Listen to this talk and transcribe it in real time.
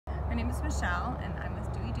name is Michelle and I'm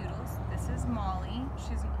with Dewey Doodles. This is Molly.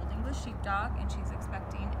 She's an Old English sheepdog and she's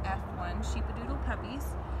expecting F1 sheepadoodle puppies.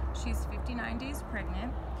 She's 59 days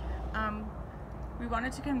pregnant. We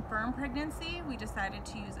wanted to confirm pregnancy. We decided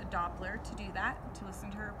to use a Doppler to do that, to listen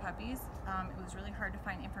to her puppies. It was really hard to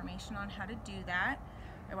find information on how to do that.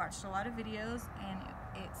 I watched a lot of videos and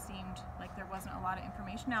it seemed like there wasn't a lot of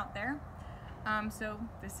information out there. So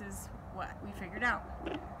this is what we figured out.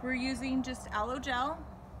 We're using just aloe gel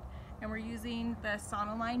and we're using the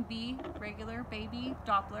Sonoline B regular baby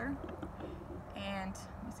Doppler. And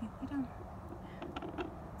let me see, lay down.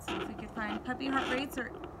 See if we could find puppy heart rates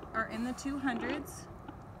are in the 200s.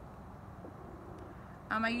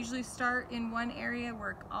 I usually start in one area,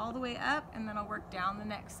 work all the way up, and then I'll work down the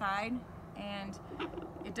next side. And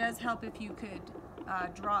it does help if you could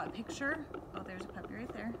draw a picture. Oh, there's a puppy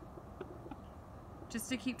right there. Just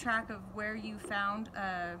to keep track of where you found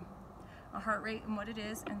a heart rate and what it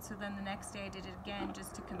is. And so then the next day I did it again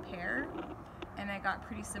just to compare, and I got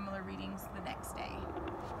pretty similar readings the next day.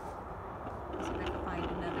 Let's see if I can find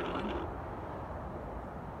another one.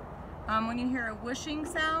 When you hear a whooshing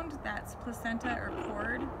sound, that's placenta or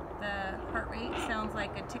cord. The heart rate sounds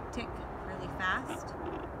like a tick-tick really fast.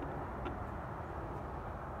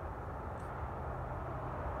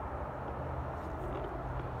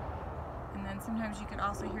 And then sometimes you could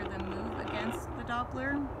also hear them move against the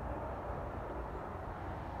Doppler.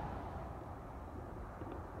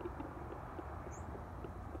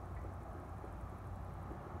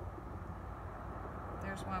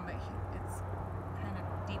 There's one, but it's kind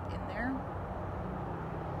of deep in there.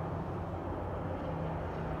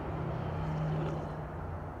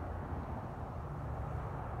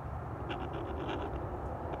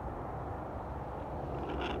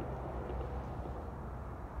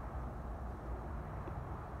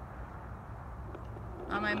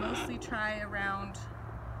 I mostly try around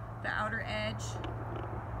the outer edge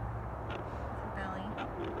of her belly.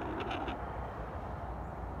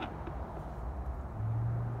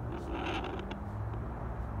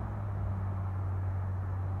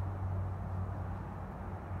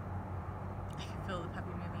 I can feel the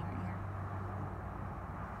puppy moving right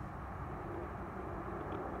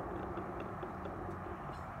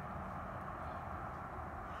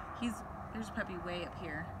here. There's a puppy way up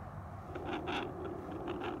here.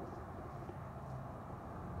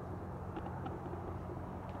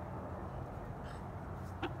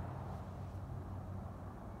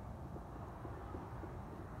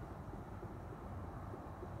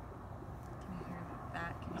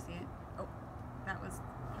 Can you see it? Oh, that was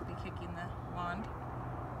puppy kicking the wand.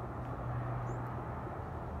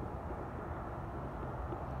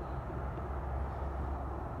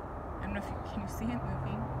 I don't know if can you see it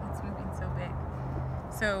moving? It's moving so big.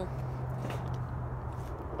 So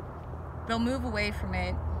they'll move away from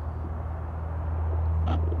it.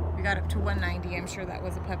 We got up to 190. I'm sure that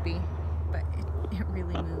was a puppy, but it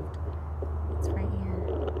really moved. It's right here.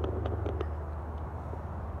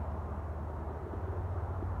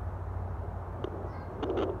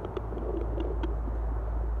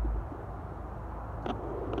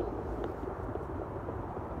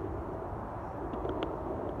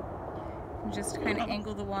 Just kind of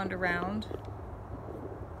angle the wand around.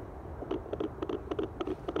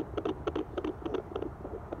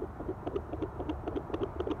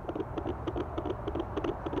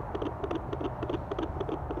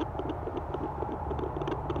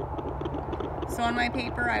 So on my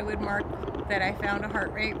paper I would mark that I found a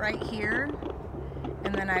heart rate right here,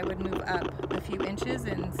 and then I would move up a few inches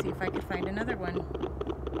and see if I could find another one.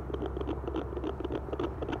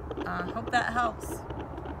 Hope that helps.